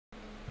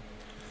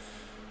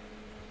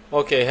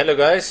Okay, hello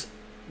guys.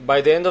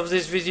 By the end of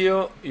this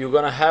video, you're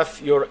gonna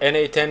have your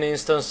N8n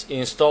instance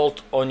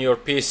installed on your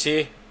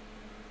PC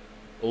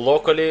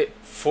locally,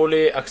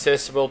 fully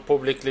accessible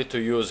publicly to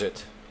use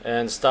it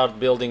and start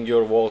building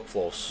your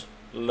workflows.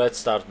 Let's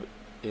start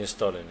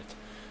installing it.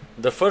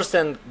 The first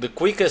and the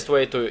quickest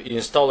way to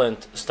install and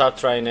start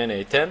trying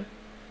N8n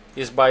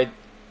is by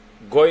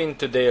going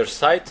to their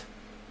site,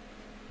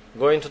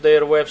 going to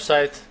their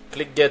website,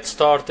 click get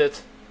started,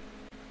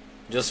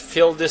 just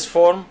fill this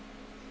form,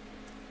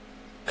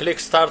 click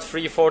start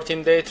free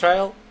 14-day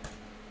trial,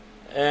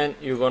 and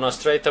you're gonna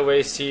straight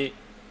away see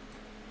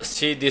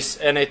this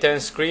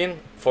N8n screen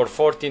for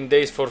 14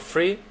 days for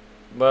free,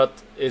 but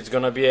it's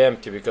gonna be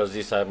empty because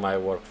these are my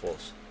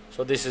workflows.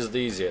 So this is the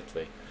easiest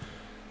way.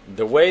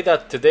 The way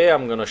that today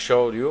I'm gonna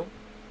show you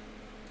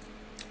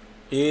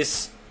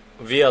is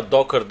via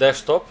Docker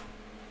desktop.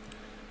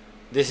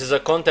 This is a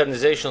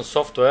containerization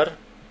software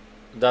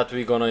that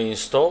we're gonna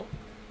install.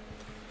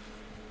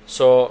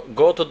 So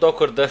go to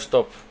Docker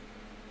desktop,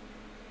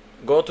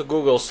 go to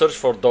Google, search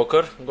for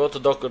Docker, go to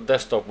Docker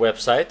desktop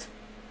website,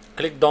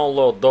 click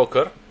download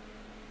Docker,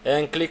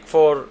 and click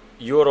for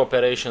your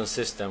operation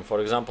system. For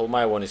example,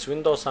 my one is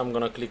Windows, I'm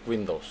gonna click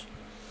Windows.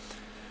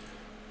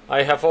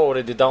 I have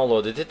already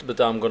downloaded it,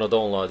 but I'm gonna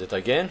download it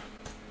again.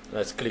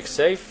 Let's click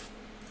save,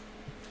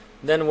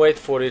 then wait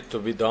for it to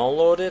be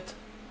downloaded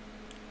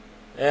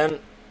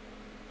and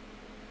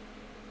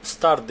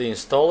start the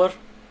installer.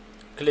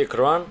 Click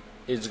run.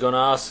 It's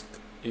gonna ask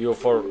you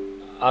for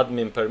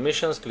admin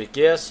permissions, click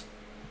yes,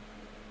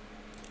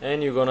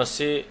 and you're gonna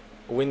see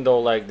a window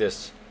like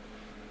this.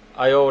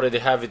 I already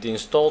have it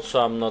installed, so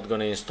I'm not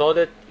gonna install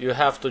it. You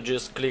have to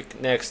just click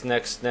next,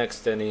 next,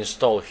 next, and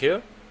install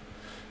here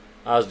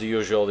as the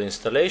usual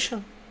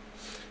installation,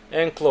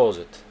 and close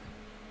it.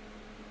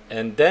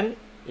 And then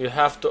you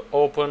have to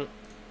open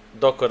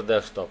Docker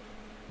desktop.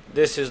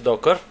 This is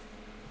Docker.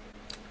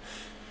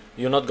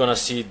 You're not gonna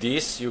see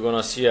this, you're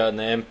gonna see an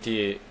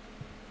empty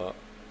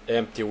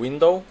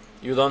window.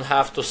 You don't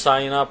have to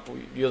sign up,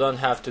 you don't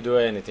have to do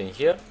anything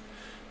here.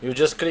 You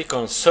just click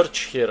on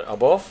search here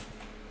above.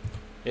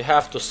 You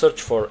have to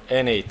search for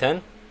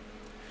N8n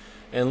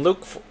and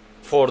look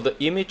for the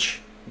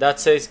image that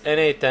says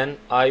N8n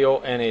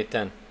IO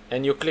N8n,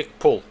 and you click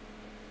pull.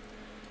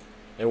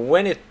 And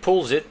when it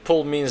pulls it,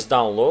 pull means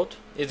download,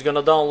 it's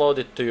gonna download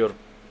it to your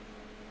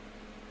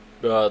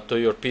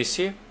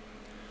PC,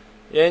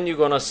 and you're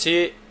gonna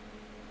see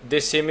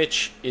this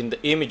image in the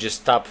images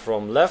tab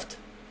from left.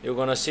 You're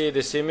gonna see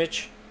this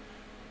image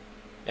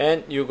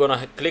and you're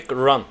gonna click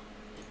run.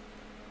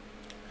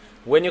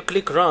 When you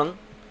click run,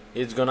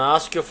 it's gonna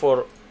ask you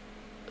for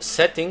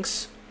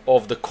settings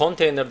of the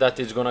container that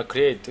it's gonna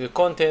create. The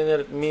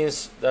container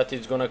means that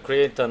it's gonna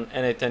create an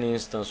N8n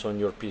instance on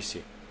your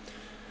PC.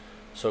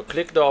 So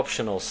click the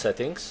optional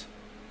settings,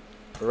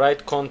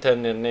 write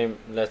container name,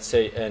 let's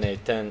say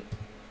N8n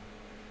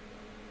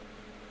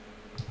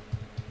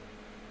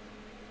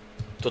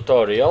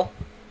tutorial.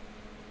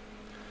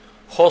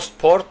 Host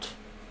port,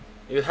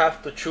 you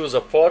have to choose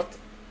a port.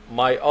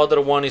 My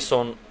other one is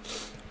on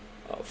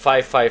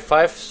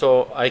 555,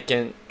 so I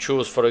can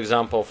choose, for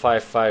example,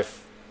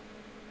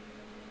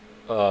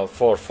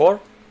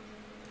 5544.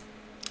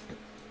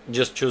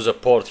 Just choose a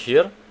port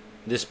here.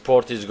 This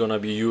port is gonna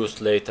be used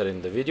later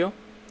in the video.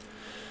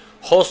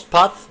 Host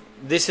path,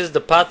 this is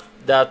the path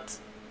that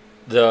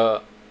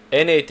the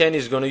N8n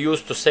is gonna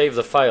use to save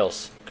the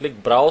files.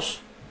 Click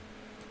browse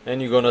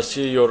and you're gonna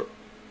see your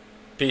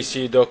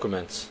PC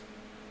documents.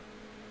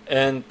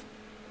 And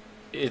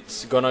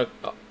it's gonna,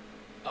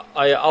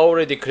 I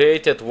already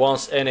created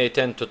once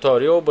N8n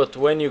tutorial, but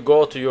when you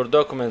go to your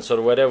documents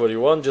or wherever you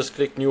want, just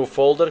click new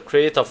folder,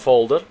 create a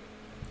folder,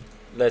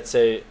 let's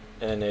say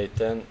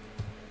N8n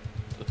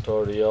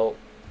tutorial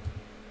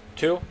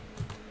 2,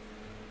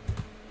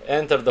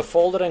 enter the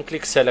folder and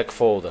click select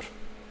folder.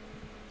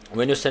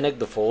 When you select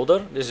the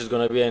folder, this is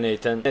gonna be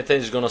N8n. N8n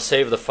is gonna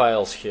save the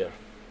files here.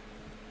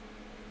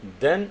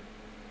 Then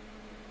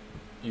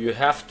you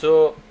have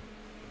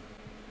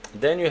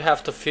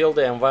to fill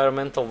the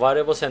environmental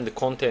variables and the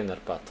container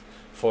path.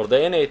 For the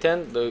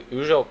N8n, the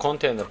usual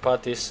container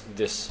path is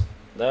this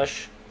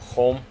dash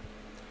home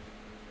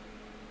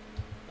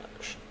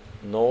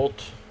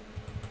node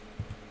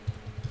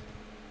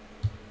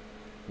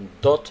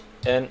dot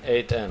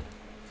N8n.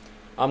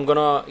 I'm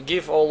gonna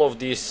give all of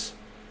these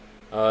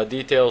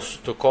details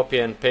to copy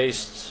and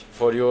paste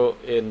for you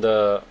in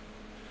the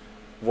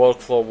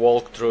workflow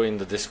walkthrough in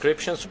the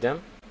descriptions of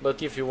them.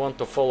 But if you want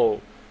to follow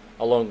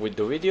along with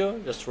the video,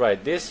 just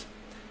write this.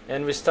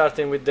 And we're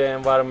starting with the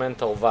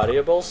environmental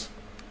variables.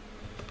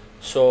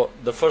 So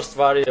the first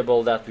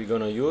variable that we're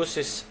gonna use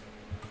is,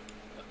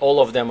 all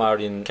of them are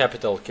in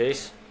capital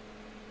case,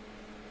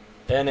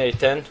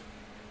 N8n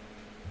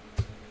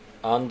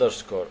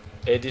underscore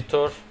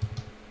editor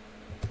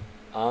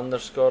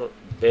underscore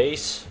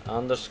base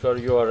underscore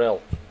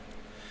URL.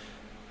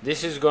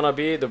 This is gonna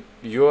be the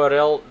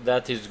URL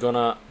that is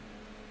gonna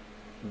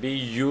be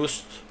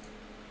used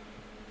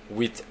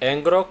with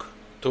Ngrok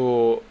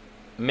to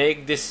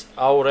make this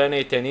our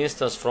N8n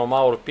instance from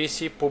our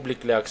PC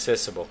publicly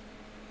accessible.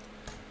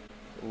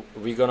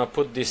 We're gonna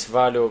put this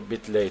value a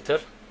bit later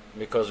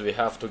because we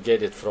have to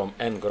get it from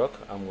Ngrok.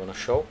 I'm gonna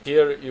show.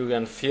 Here you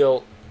can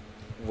fill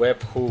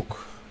webhook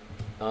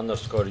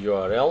underscore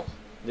URL.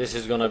 This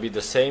is gonna be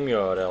the same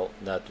URL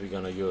that we're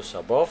gonna use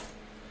above.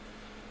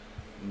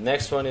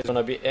 Next one is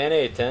gonna be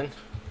N8n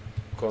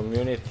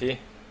community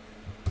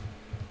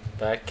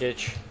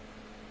package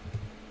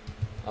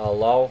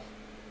allow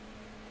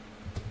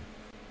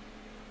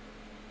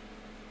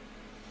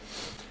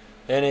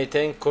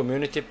N8n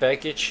community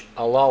package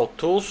allow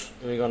tools.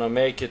 We're gonna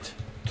make it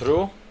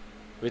true.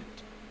 With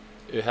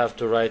you have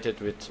to write it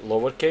with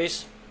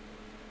lowercase.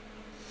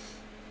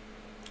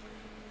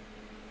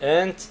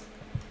 And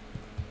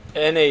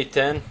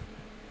N8n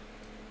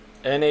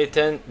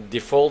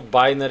default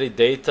binary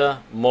data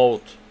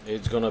mode.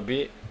 It's gonna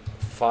be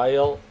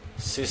file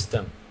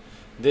system.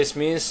 This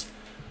means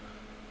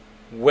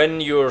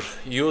when you're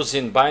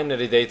using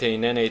binary data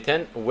in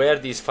N8n, where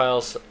these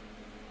files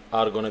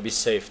are gonna be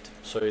saved.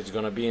 So it's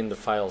gonna be in the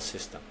file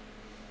system.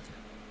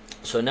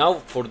 So now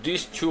for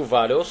these two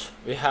values,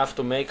 we have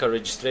to make a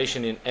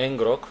registration in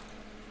Ngrok.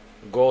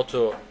 Go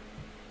to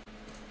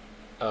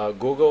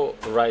Google,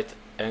 write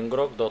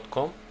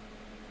ngrok.com,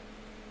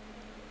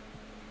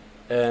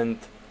 and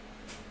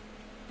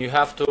you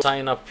have to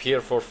sign up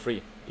here for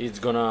free. It's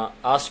gonna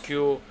ask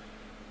you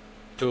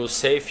to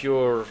save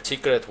your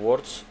secret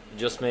words.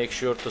 Just make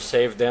sure to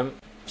save them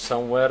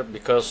somewhere,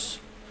 because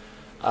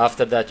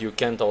after that you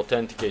can't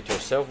authenticate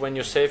yourself. When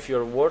you save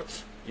your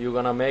words, you're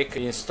gonna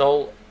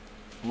install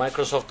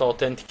Microsoft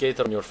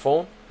Authenticator on your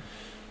phone,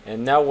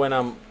 and now when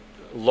I'm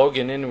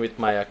logging in with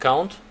my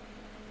account,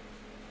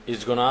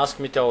 it's gonna ask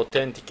me to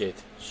authenticate.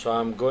 So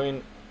I'm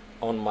going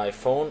on my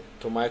phone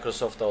to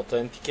Microsoft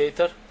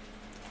Authenticator,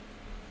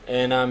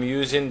 and I'm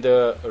using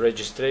the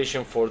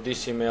registration for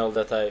this email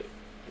that I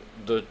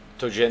do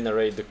to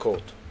generate the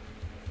code.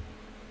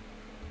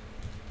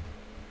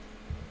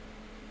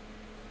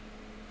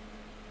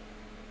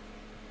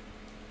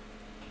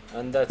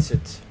 And that's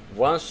it.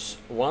 Once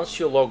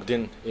you logged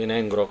in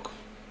Ngrok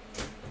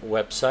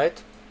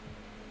website,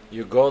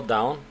 you go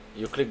down,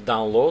 you click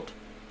download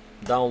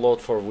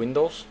for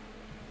Windows,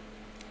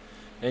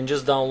 and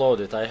just download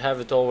it. I have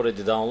it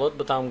already downloaded,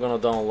 but I'm gonna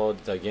download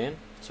it again.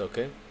 It's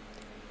okay.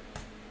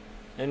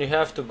 And you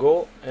have to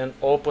go and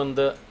open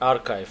the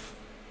archive.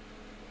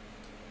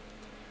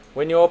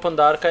 When you open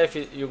the archive,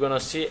 you're gonna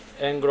see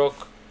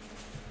Ngrok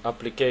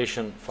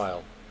application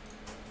file.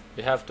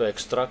 You have to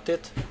extract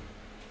it.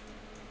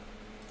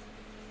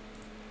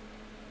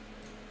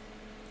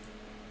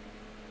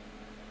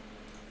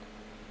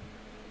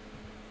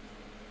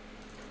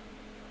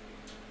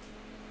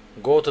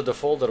 Go to the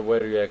folder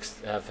where you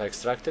have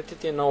extracted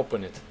it and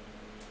open it.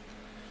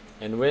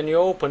 And when you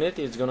open it,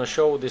 it's gonna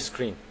show this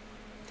screen,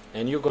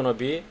 and you're gonna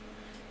be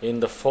in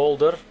the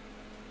folder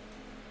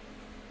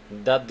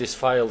that this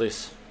file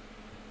is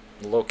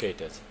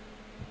located.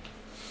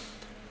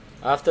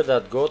 After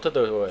that, go to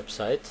the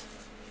website.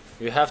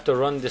 You have to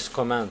run this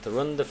command.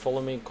 Run the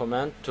following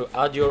command to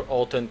add your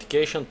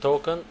authentication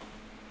token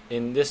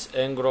in this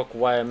Ngrok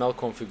YML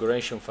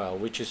configuration file,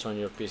 which is on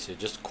your PC.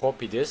 Just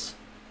copy this.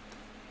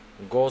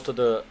 Go to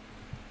the,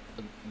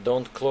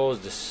 don't close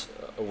this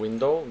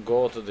window,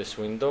 go to this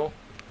window,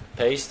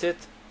 paste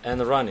it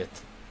and run it.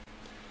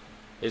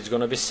 It's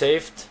gonna be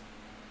saved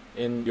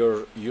in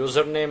your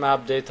username,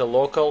 app data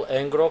local,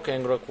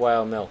 Ngrok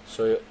YML.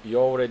 So you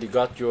already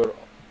got your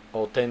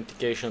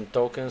authentication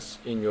tokens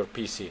in your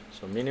PC.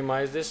 So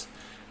minimize this,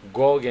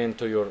 go again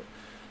to your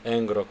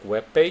Ngrok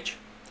web page,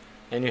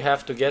 and you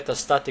have to get a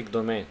static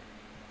domain.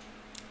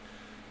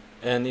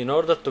 And in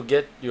order to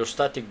get your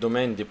static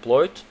domain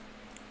deployed,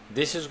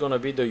 this is going to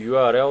be the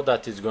URL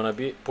that is going to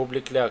be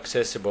publicly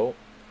accessible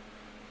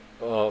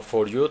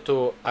for you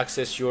to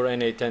access your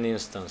N8n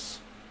instance.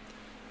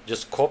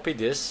 Just copy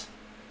this,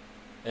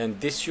 and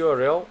this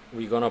URL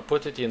we're going to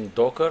put it in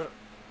Docker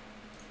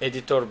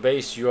editor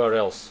base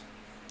URLs,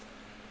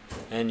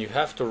 and you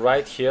have to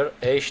write here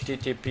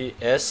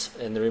HTTPS,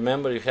 and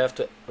remember you have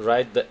to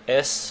write the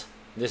S.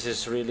 This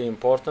is really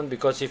important,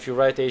 because if you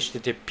write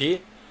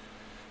HTTP,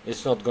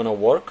 it's not going to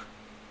work.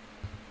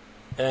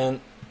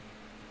 And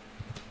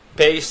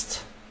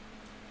paste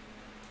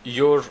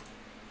your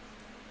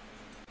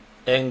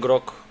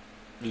Ngrok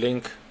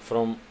link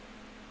from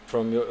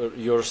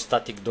your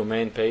static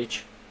domain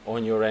page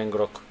on your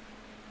Ngrok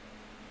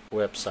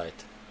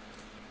website.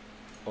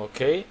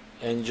 Okay,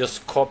 and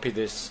just copy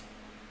this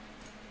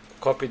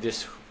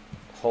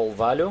whole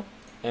value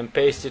and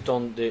paste it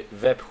on the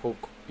webhook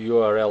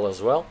URL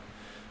as well.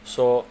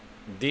 So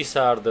these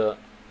are the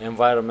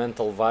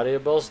environmental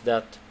variables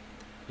that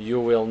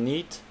you will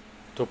need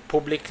to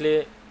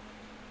publicly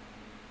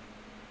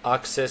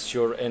access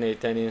your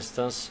N8n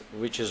instance,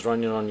 which is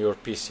running on your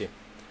PC.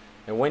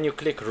 And when you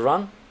click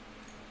run,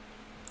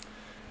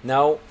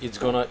 now it's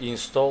gonna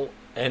install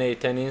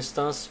N8n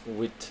instance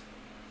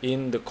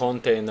within the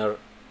container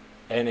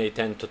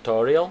N8n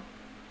tutorial,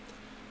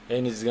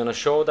 and it's gonna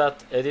show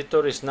that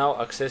editor is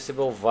now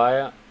accessible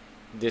via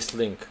this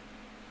link.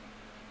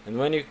 And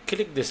when you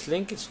click this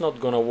link, it's not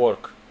gonna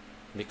work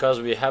because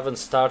we haven't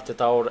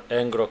started our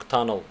Ngrok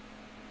tunnel.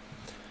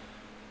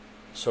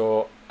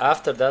 So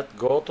after that,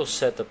 go to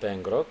setup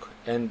Ngrok,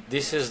 and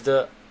this is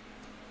the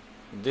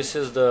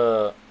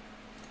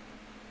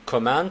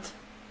command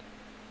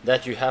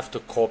that you have to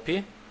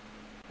copy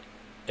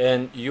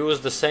and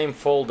use the same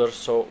folder.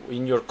 So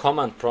in your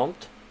command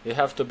prompt, you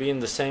have to be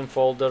in the same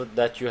folder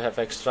that you have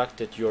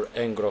extracted your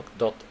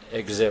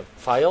ngrok.exe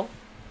file.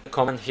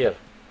 Command here,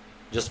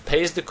 just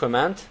paste the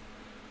command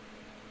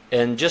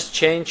and just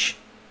change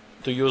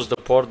to use the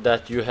port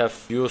that you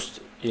have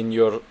used in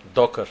your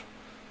Docker.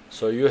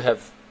 So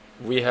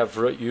we have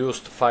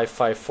used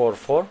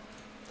 5544,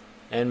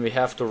 and we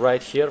have to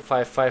write here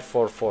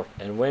 5544,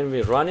 and when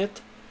we run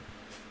it,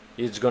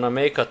 it's gonna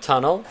make a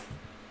tunnel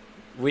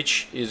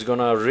which is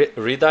gonna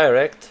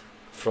redirect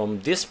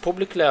from this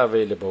publicly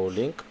available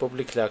link,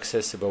 publicly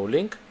accessible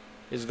link.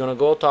 Is gonna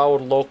go to our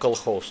local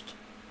host.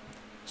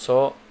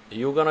 So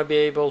you're gonna be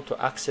able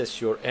to access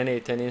your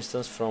N8n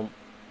instance from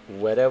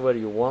wherever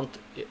you want,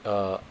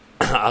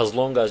 as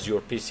long as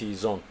your PC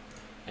is on.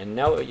 And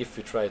now if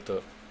you try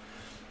to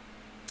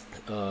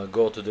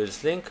go to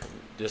this link,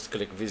 just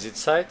click visit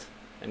site,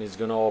 and it's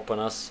gonna open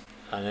us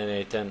an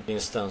N8n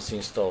instance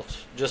installed.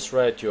 Just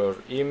write your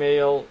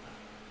email,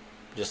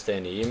 just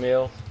any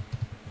email,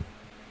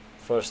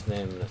 first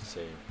name, let's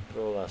say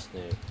Pro, last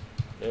name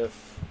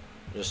F,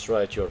 just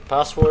write your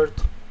password,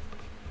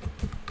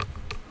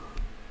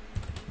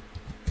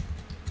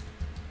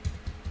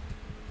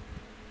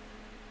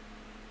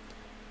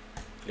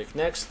 click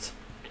next,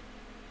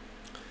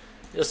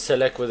 just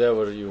select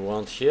whatever you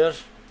want here,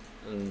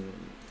 and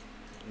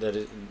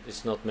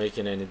it's not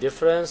making any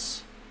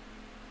difference.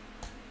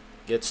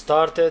 Get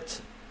started,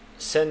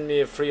 send me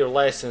a free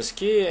license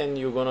key, and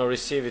you're gonna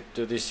receive it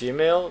to this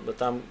email,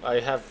 but I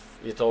have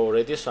it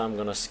already, so I'm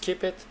gonna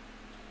skip it.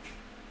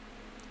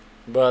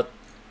 But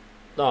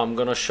no, I'm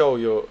gonna show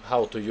you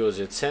how to use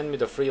it. Send me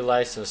the free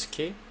license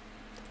key.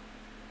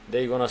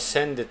 They're gonna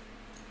send it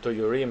to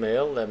your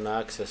email. Let me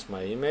access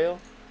my email.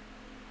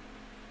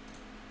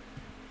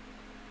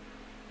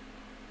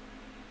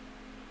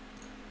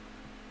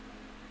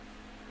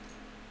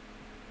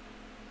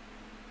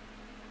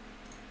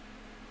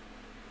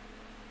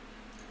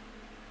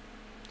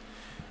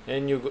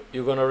 And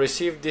you're gonna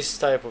receive this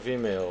type of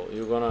email.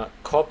 You're gonna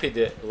copy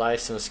the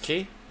license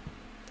key,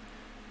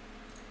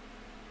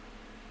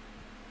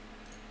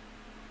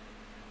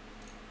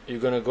 you're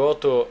gonna go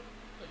to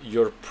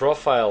your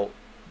profile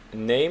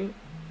name,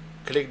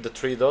 click the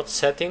three dots,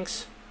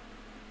 settings,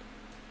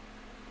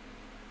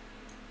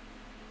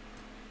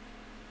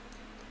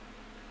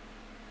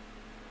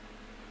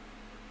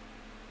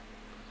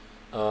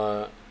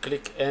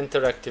 click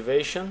enter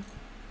activation,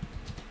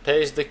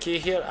 paste the key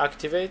here,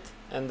 activate,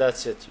 and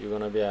that's it. You're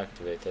gonna be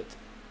activated.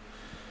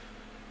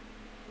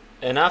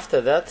 And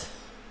after that,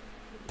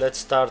 let's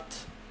start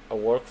a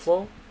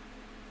workflow.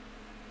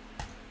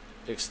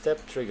 Click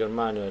step, trigger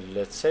manually,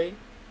 let's say.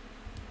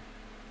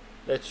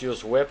 Let's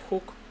use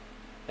Webhook.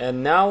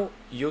 And now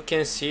you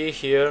can see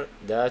here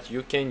that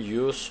you can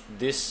use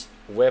this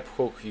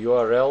Webhook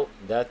URL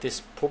that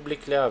is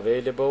publicly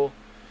available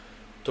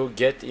to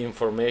get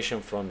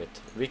information from it.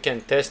 We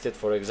can test it.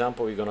 For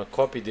example, we're gonna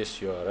copy this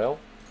URL.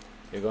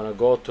 We're gonna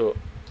go to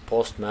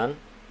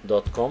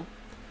postman.com.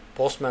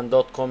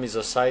 Postman.com is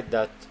a site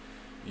that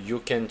you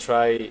can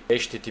try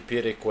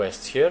HTTP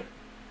requests here.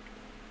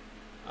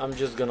 I'm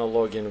just gonna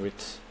log in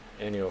with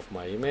any of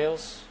my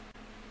emails.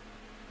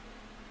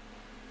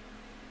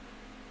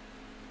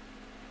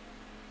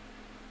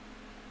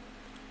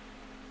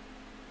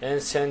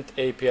 And send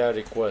API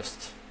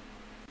request.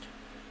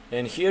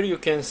 And here you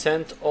can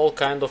send all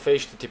kind of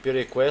HTTP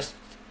requests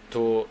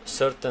to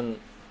certain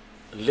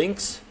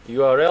links,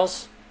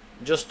 URLs,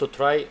 just to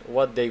try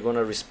what they're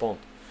gonna respond.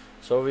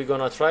 So we're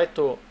gonna try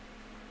to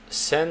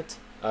send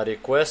a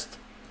request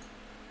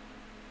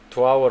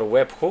to our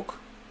webhook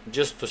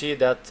just to see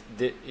that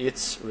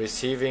it's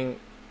receiving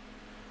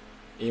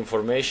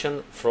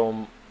information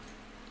from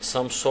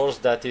some source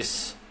that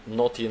is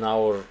not in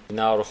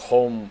our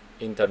home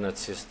internet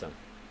system.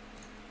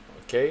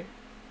 Okay,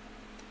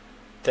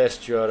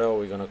 test URL,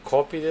 we're gonna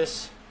copy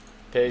this,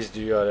 paste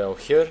the URL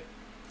here,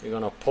 we're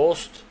gonna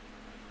post,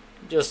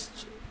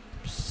 just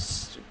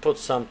put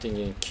something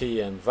in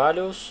key and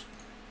values.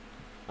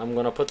 I'm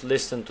gonna put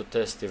listen to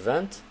test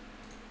event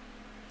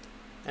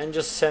and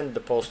just send the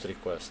post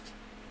request.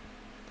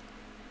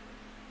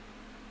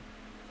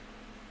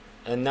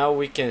 And now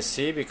we can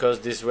see, because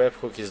this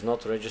webhook is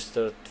not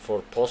registered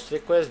for post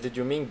request. Did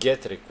you mean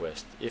get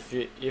request? If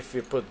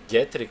we put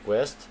get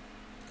request,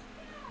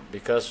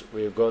 because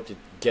we've got it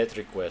get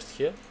request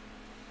here,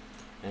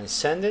 and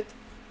send it,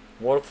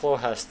 workflow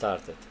has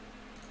started.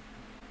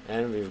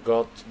 And we've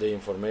got the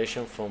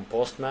information from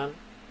Postman,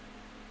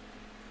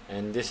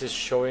 and this is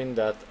showing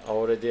that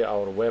already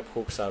our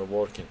webhooks are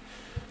working.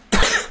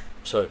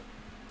 So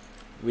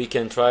we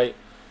can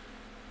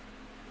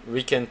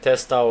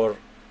test our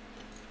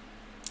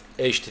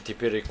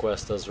HTTP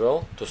request as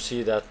well to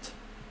see that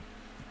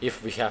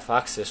if we have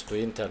access to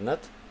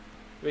internet,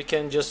 we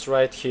can just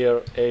write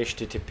here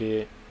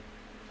https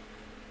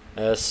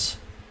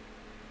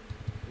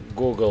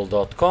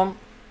google.com,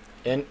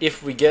 and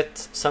if we get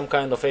some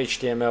kind of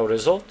HTML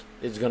result,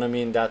 it's gonna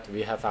mean that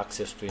we have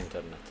access to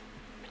internet.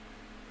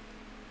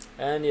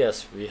 And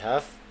yes, we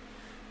have,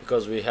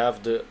 because we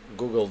have the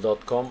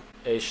google.com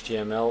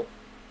HTML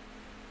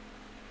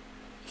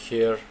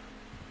here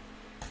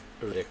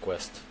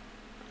request.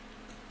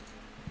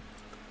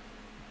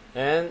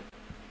 And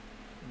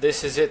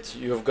this is it.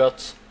 You've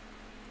got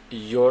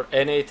your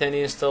N8n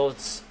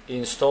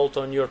installed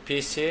on your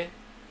PC,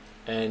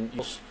 and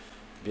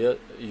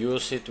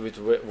use it with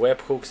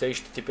webhooks,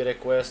 HTTP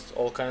requests,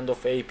 all kind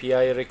of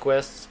API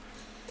requests,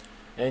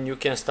 and you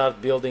can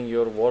start building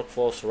your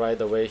workflows right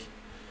away.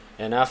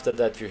 And after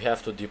that, you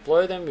have to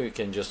deploy them. You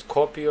can just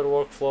copy your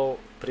workflow,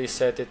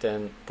 preset it,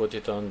 and put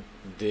it on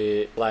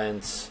the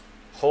client's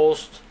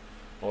host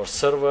or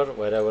server,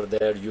 wherever they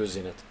are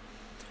using it.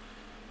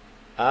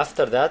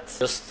 After that,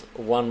 just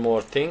one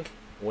more thing.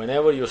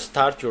 Whenever you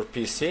start your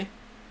PC,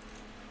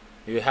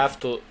 you have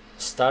to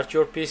start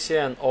your PC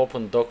and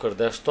open Docker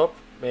Desktop.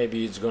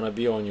 Maybe it's gonna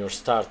be on your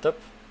startup,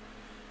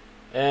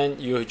 and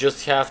you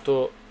just have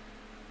to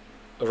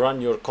run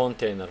your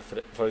container.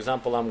 For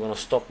example, I'm gonna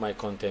stop my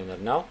container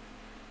now,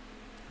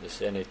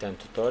 this N8n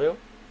tutorial,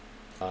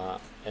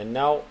 and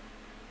now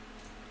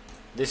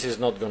this is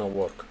not gonna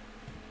work.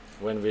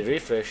 When we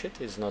refresh it,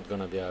 it's not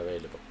gonna be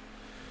available.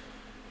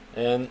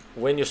 And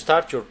when you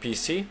start your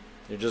PC,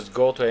 you just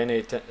go to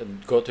N8n,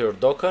 go to your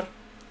Docker,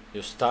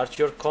 you start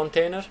your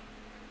container,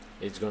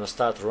 it's gonna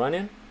start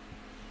running,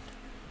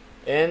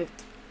 and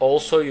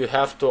also you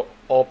have to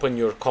open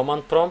your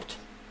command prompt,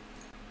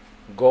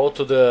 go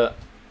to the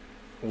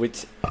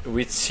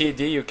with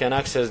CD you can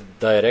access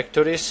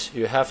directories.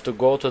 You have to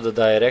go to the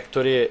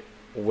directory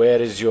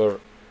where is your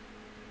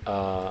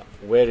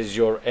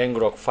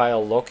Ngrok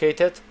file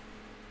located,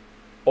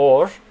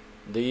 or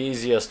the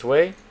easiest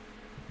way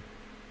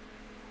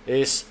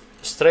is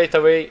straight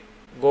away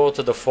go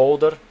to the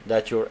folder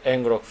that your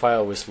Ngrok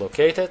file is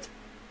located,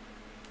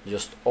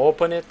 just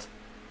open it,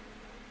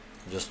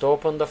 just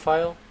open the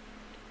file,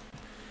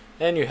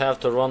 and you have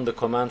to run the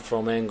command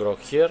from Ngrok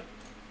here.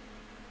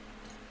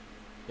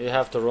 You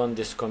have to run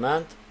this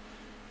command.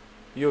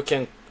 You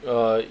can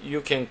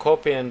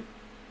copy and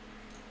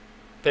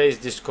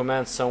paste this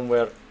command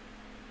somewhere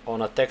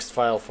on a text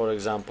file, for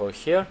example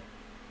here,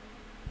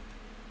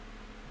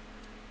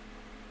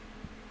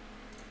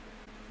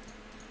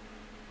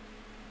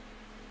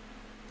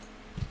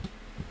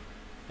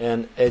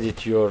 and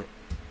edit your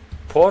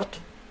port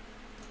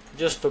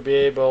just to be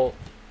able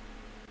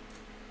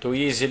to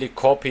easily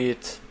copy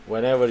it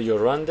whenever you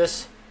run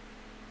this.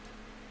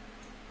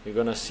 You're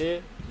gonna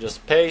see,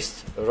 just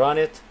paste, run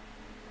it,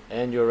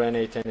 and your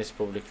N8n is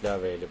publicly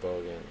available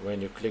again.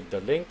 When you click the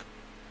link,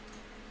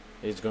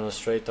 it's gonna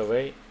straight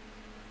away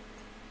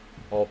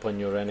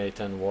open your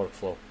N8n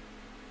workflow.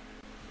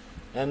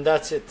 And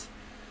that's it.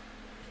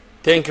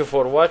 Thank you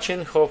for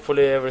watching.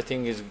 Hopefully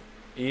everything is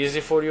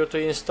easy for you to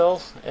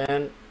install,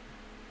 and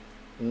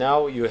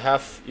now you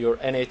have your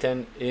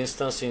N8n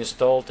instance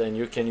installed and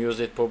you can use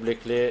it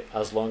publicly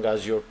as long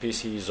as your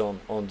PC is on.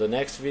 On the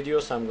next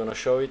videos I'm gonna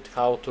show it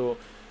how to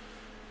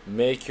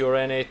make your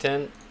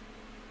N8n,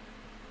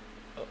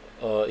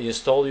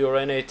 install your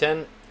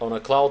N8n on a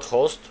cloud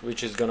host,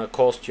 which is gonna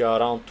cost you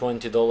around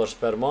 $20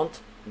 per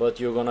month, but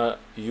you're gonna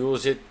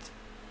use it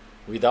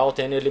without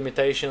any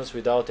limitations,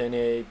 without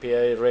any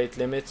API rate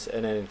limits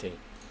and anything.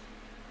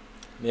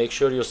 Make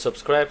sure you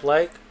subscribe,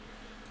 like,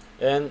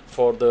 and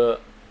for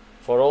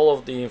all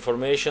of the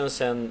informations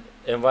and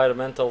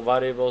environmental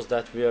variables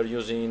that we are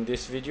using in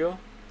this video,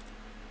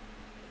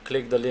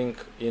 click the link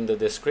in the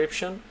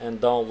description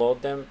and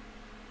download them,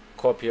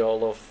 copy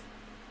all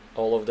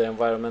of the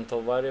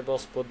environmental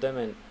variables, put them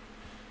and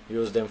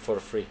use them for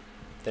free.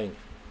 Thank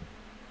you.